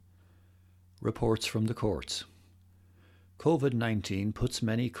Reports from the courts. COVID-19 puts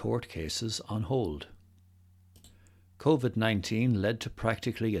many court cases on hold. COVID-19 led to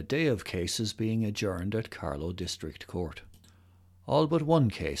practically a day of cases being adjourned at Carlow District Court. All but one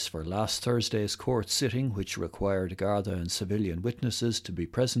case for last Thursday's court sitting, which required Garda and civilian witnesses to be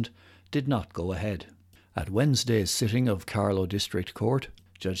present, did not go ahead. At Wednesday's sitting of Carlow District Court,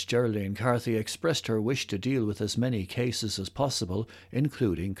 Judge Geraldine Carthy expressed her wish to deal with as many cases as possible,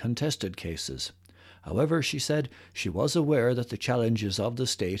 including contested cases. However, she said she was aware that the challenges of the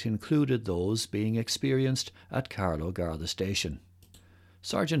state included those being experienced at Carlow Garda Station.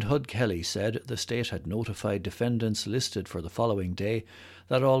 Sergeant Hud Kelly said the state had notified defendants listed for the following day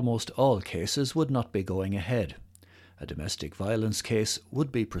that almost all cases would not be going ahead. A domestic violence case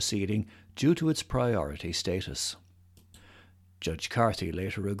would be proceeding due to its priority status. Judge Carthy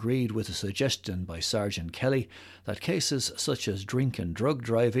later agreed with a suggestion by Sergeant Kelly that cases such as drink and drug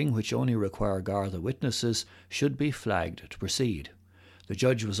driving, which only require Garda witnesses, should be flagged to proceed. The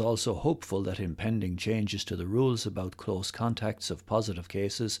judge was also hopeful that impending changes to the rules about close contacts of positive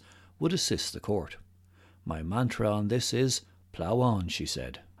cases would assist the court. "My mantra on this is, plough on," she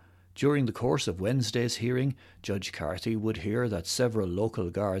said. During the course of Wednesday's hearing, Judge Carthy would hear that several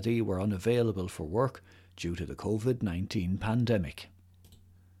local Gardaí were unavailable for work due to the COVID-19 pandemic.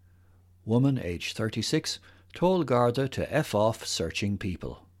 Woman aged 36 told Garda to F off searching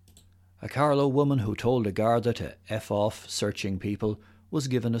people. A Carlow woman who told a Garda to F off searching people was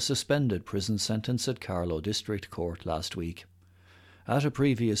given a suspended prison sentence at Carlow District Court last week. At a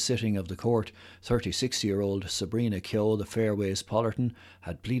previous sitting of the court, 36-year-old Sabrina Keogh, the Fairways Pollerton,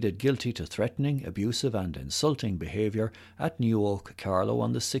 had pleaded guilty to threatening, abusive and insulting behaviour at New Oak, Carlow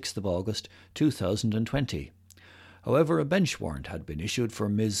on the 6th of August 2020. However, a bench warrant had been issued for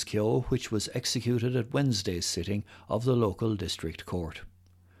Ms Keogh, which was executed at Wednesday's sitting of the local district court.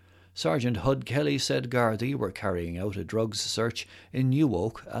 Sergeant Hud Kelly said Gardaí were carrying out a drugs search in New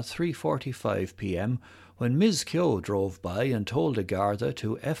Oak at 3:45 p.m. when Ms Keogh drove by and told a Garda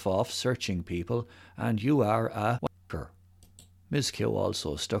to F off searching people and "you are a wanker." Ms Keogh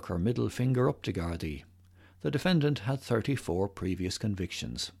also stuck her middle finger up to Gardaí. The defendant had 34 previous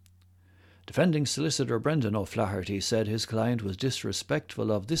convictions. Defending solicitor Brendan O'Flaherty said his client was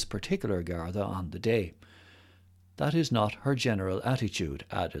disrespectful of this particular Garda on the day. "That is not her general attitude,"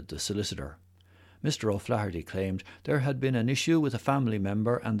 added the solicitor. Mr O'Flaherty claimed there had been an issue with a family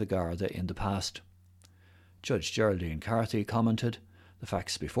member and the Garda in the past. Judge Geraldine Carthy commented, "The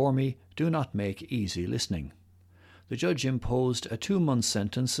facts before me do not make easy listening." The judge imposed a 2-month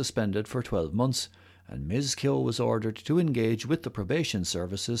sentence suspended for 12 months, and Ms Keogh was ordered to engage with the probation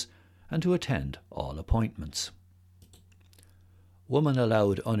services and to attend all appointments. Woman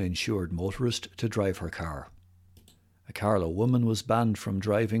allowed uninsured motorist to drive her car. A Carlow woman was banned from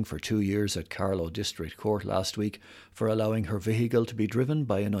driving for 2 years at Carlow District Court last week for allowing her vehicle to be driven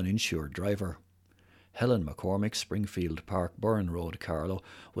by an uninsured driver. Helen McCormick, Springfield Park, Burn Road, Carlow,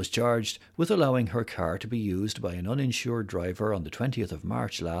 was charged with allowing her car to be used by an uninsured driver on the 20th of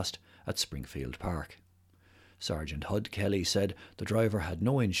March last at Springfield Park. Sergeant Hud Kelly said the driver had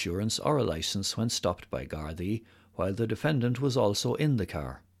no insurance or a licence when stopped by Gardaí, while the defendant was also in the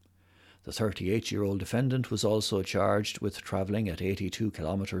car. The 38-year-old defendant was also charged with travelling at 82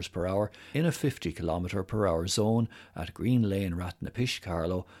 km per hour in a 50 km per hour zone at Green Lane, Ratnapish,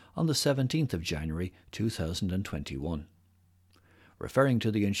 Carlow on the 17th of January 2021. Referring to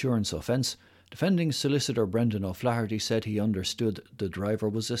the insurance offence, defending solicitor Brendan O'Flaherty said he understood the driver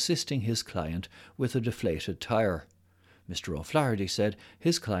was assisting his client with a deflated tyre. Mr O'Flaherty said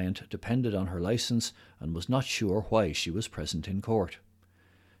his client depended on her licence and was not sure why she was present in court.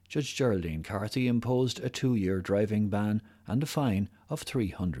 Judge Geraldine Carthy imposed a 2-year driving ban and a fine of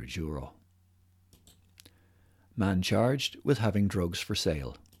 €300. Man charged with having drugs for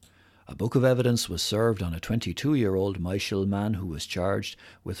sale. A book of evidence was served on a 22-year-old Michael man who was charged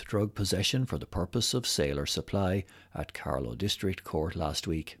with drug possession for the purpose of sale or supply at Carlow District Court last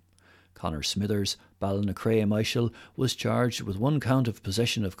week. Conor Smithers, Ballynacrea Michael, was charged with 1 count of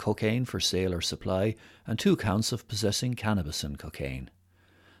possession of cocaine for sale or supply and 2 counts of possessing cannabis and cocaine.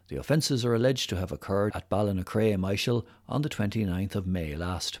 The offences are alleged to have occurred at Ballynacrea Michael on the 29th of May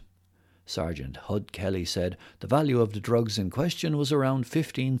last. Sergeant Hud Kelly said the value of the drugs in question was around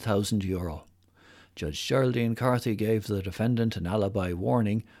 €15,000. Judge Geraldine Carthy gave the defendant an alibi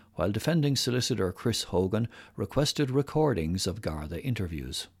warning, while defending solicitor Chris Hogan requested recordings of Garda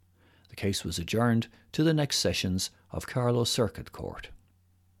interviews. The case was adjourned to the next sessions of Carlow Circuit Court.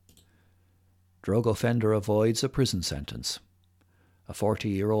 Drug offender avoids a prison sentence. A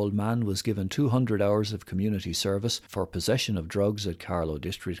 40-year-old man was given 200 hours of community service for possession of drugs at Carlow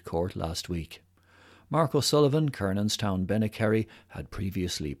District Court last week. Mark O'Sullivan, Kernanstown Bennekerry, had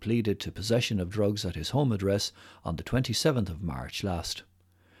previously pleaded to possession of drugs at his home address on the 27th of March last.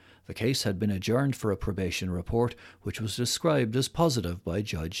 The case had been adjourned for a probation report, which was described as positive by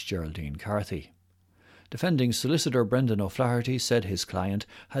Judge Geraldine Carthy. Defending solicitor Brendan O'Flaherty said his client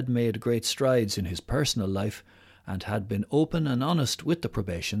had made great strides in his personal life and had been open and honest with the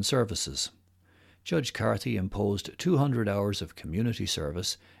probation services. Judge Carthy imposed 200 hours of community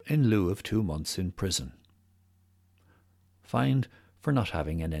service in lieu of 2 months in prison. Fined for not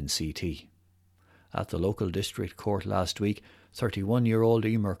having an NCT. At the local district court last week, 31-year-old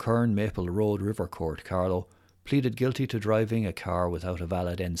Emer Kern, Maple Road, River Court, Carlow, pleaded guilty to driving a car without a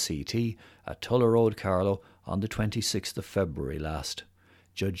valid NCT at Tulla Road, Carlow, on the 26th of February last.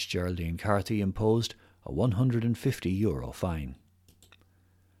 Judge Geraldine Carthy imposed a €150 fine.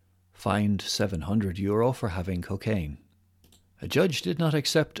 Fined €700 for having cocaine. A judge did not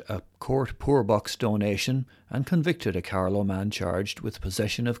accept a court poor box donation and convicted a Carlow man charged with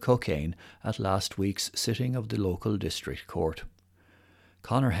possession of cocaine at last week's sitting of the local district court.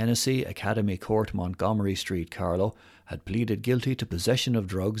 Conor Hennessy, Academy Court, Montgomery Street, Carlow, had pleaded guilty to possession of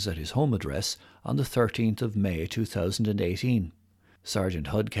drugs at his home address on the 13th of May 2018. Sergeant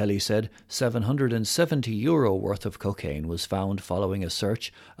Hud Kelly said €770 worth of cocaine was found following a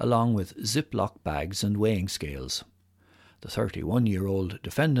search, along with Ziploc bags and weighing scales. The 31-year-old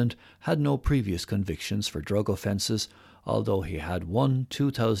defendant had no previous convictions for drug offences, although he had one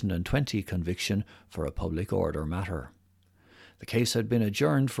 2020 conviction for a public order matter. The case had been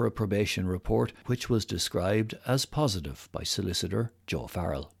adjourned for a probation report, which was described as positive by solicitor Joe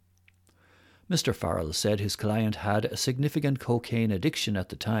Farrell. Mr. Farrell said his client had a significant cocaine addiction at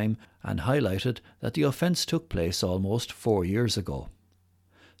the time and highlighted that the offence took place almost 4 years ago.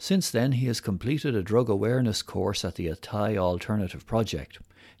 Since then, he has completed a drug awareness course at the Athy Alternative Project.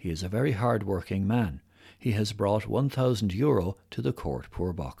 He is a very hard-working man. He has brought €1,000 to the court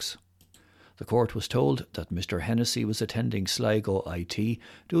poor box. The court was told that Mr. Hennessy was attending Sligo IT,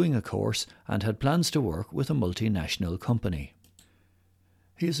 doing a course, and had plans to work with a multinational company.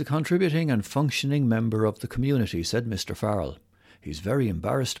 He is a contributing and functioning member of the community, said Mr. Farrell. He is very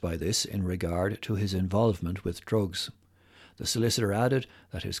embarrassed by this in regard to his involvement with drugs. The solicitor added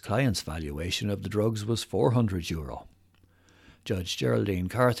that his client's valuation of the drugs was €400. Judge Geraldine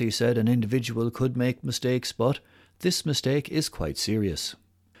Carthy said an individual could make mistakes, but this mistake is quite serious.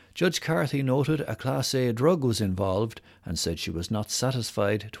 Judge Carthy noted a Class A drug was involved and said she was not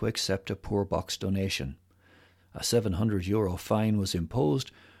satisfied to accept a poor box donation. A €700 fine was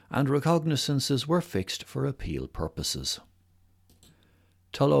imposed and recognizances were fixed for appeal purposes.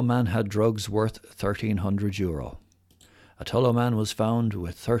 Tullow man had drugs worth €1,300. A Tullow man was found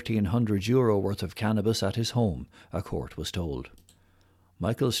with €1,300 worth of cannabis at his home, a court was told.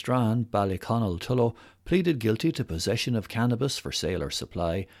 Michael Strahan, Ballyconnell, Tullow, pleaded guilty to possession of cannabis for sale or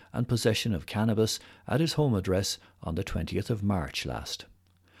supply and possession of cannabis at his home address on the 20th of March last.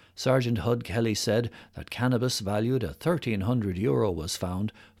 Sergeant Hud Kelly said that cannabis valued at €1,300 was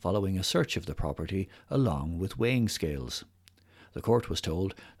found following a search of the property along with weighing scales. The court was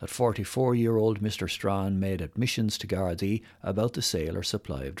told that 44-year-old Mr. Strahan made admissions to Gardaí about the sale or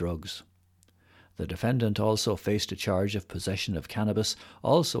supply of drugs. The defendant also faced a charge of possession of cannabis,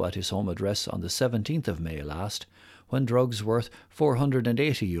 also at his home address on the 17th of May last, when drugs worth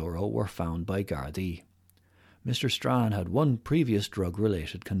 €480 were found by Gardaí. Mr. Strahan had one previous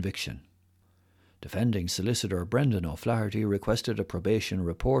drug-related conviction. Defending solicitor Brendan O'Flaherty requested a probation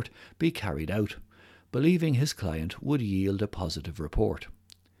report be carried out, believing his client would yield a positive report.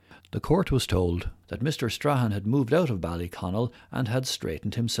 The court was told that Mr. Strahan had moved out of Ballyconnell and had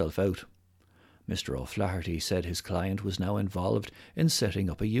straightened himself out. Mr. O'Flaherty said his client was now involved in setting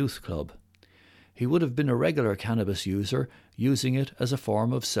up a youth club. He would have been a regular cannabis user, using it as a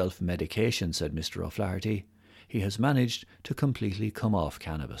form of self-medication, said Mr. O'Flaherty. He has managed to completely come off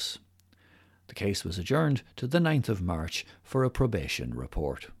cannabis. The case was adjourned to the 9th of March for a probation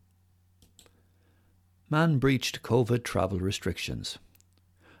report. Man breached COVID travel restrictions.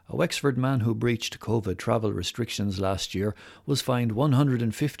 A Wexford man who breached COVID travel restrictions last year was fined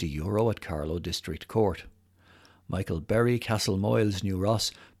 €150 at Carlow District Court. Michael Berry, Castlemoyles, New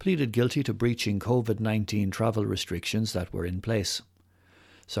Ross, pleaded guilty to breaching COVID-19 travel restrictions that were in place.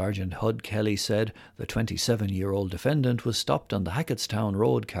 Sergeant Hud Kelly said the 27-year-old defendant was stopped on the Hackettstown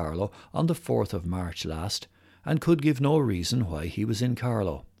Road, Carlow, on the 4th of March last and could give no reason why he was in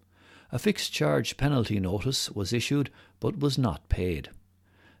Carlow. A fixed charge penalty notice was issued but was not paid.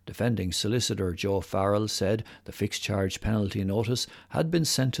 Defending solicitor Joe Farrell said the fixed charge penalty notice had been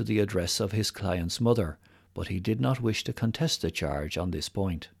sent to the address of his client's mother, but he did not wish to contest the charge on this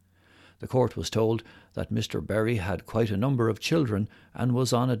point. The court was told that Mr. Berry had quite a number of children and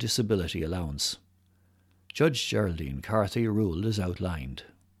was on a disability allowance. Judge Geraldine Carthy ruled as outlined.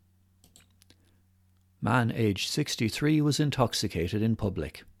 Man aged 63 was intoxicated in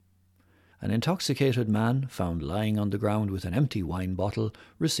public. An intoxicated man found lying on the ground with an empty wine bottle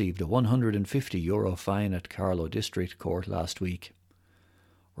received a €150 fine at Carlow District Court last week.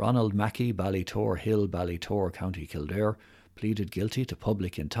 Ronald Mackey, Ballytor Hill, Ballytor, County Kildare, pleaded guilty to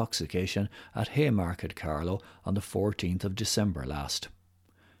public intoxication at Haymarket, Carlow on the 14th of December last.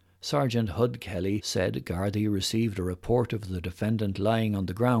 Sergeant Hud Kelly said Gardaí received a report of the defendant lying on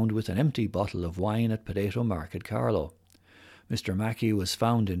the ground with an empty bottle of wine at Potato Market, Carlow. Mr. Mackey was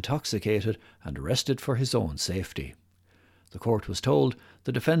found intoxicated and arrested for his own safety. The court was told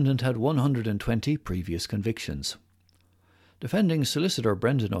the defendant had 120 previous convictions. Defending solicitor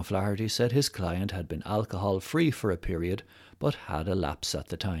Brendan O'Flaherty said his client had been alcohol-free for a period but had a lapse at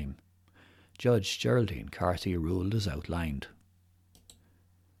the time. Judge Geraldine Carthy ruled as outlined.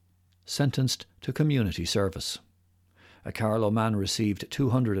 Sentenced to community service. A Carlow man received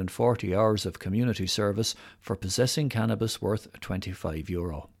 240 hours of community service for possessing cannabis worth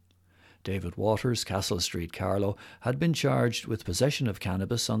 €25. David Waters, Castle Street, Carlow, had been charged with possession of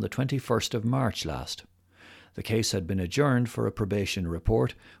cannabis on the 21st of March last. The case had been adjourned for a probation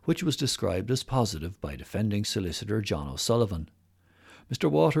report, which was described as positive by defending solicitor John O'Sullivan. Mr.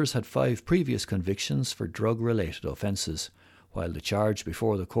 Waters had 5 previous convictions for drug-related offences, while the charge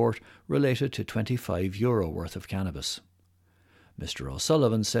before the court related to €25 worth of cannabis. Mr.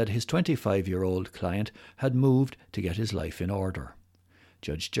 O'Sullivan said his 25-year-old client had moved to get his life in order.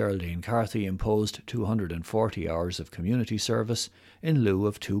 Judge Geraldine Carthy imposed 240 hours of community service in lieu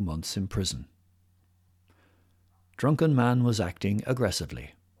of 2 months in prison. Drunken man was acting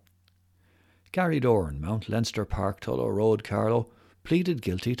aggressively. Gary Dorn, Mount Leinster Park, Tullow Road, Carlow, pleaded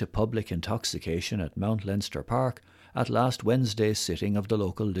guilty to public intoxication at Mount Leinster Park at last Wednesday's sitting of the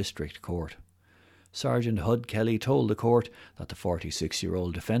local district court. Sergeant Hud Kelly told the court that the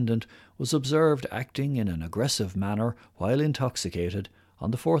 46-year-old defendant was observed acting in an aggressive manner while intoxicated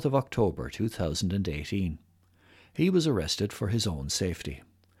on the 4th of October 2018. He was arrested for his own safety.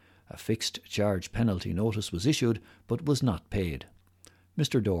 A fixed charge penalty notice was issued but was not paid.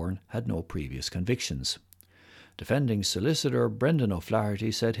 Mr. Dorn had no previous convictions. Defending solicitor Brendan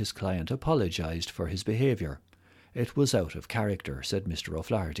O'Flaherty said his client apologised for his behaviour. It was out of character, said Mr.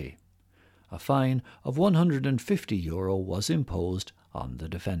 O'Flaherty. A fine of €150 was imposed on the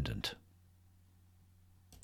defendant.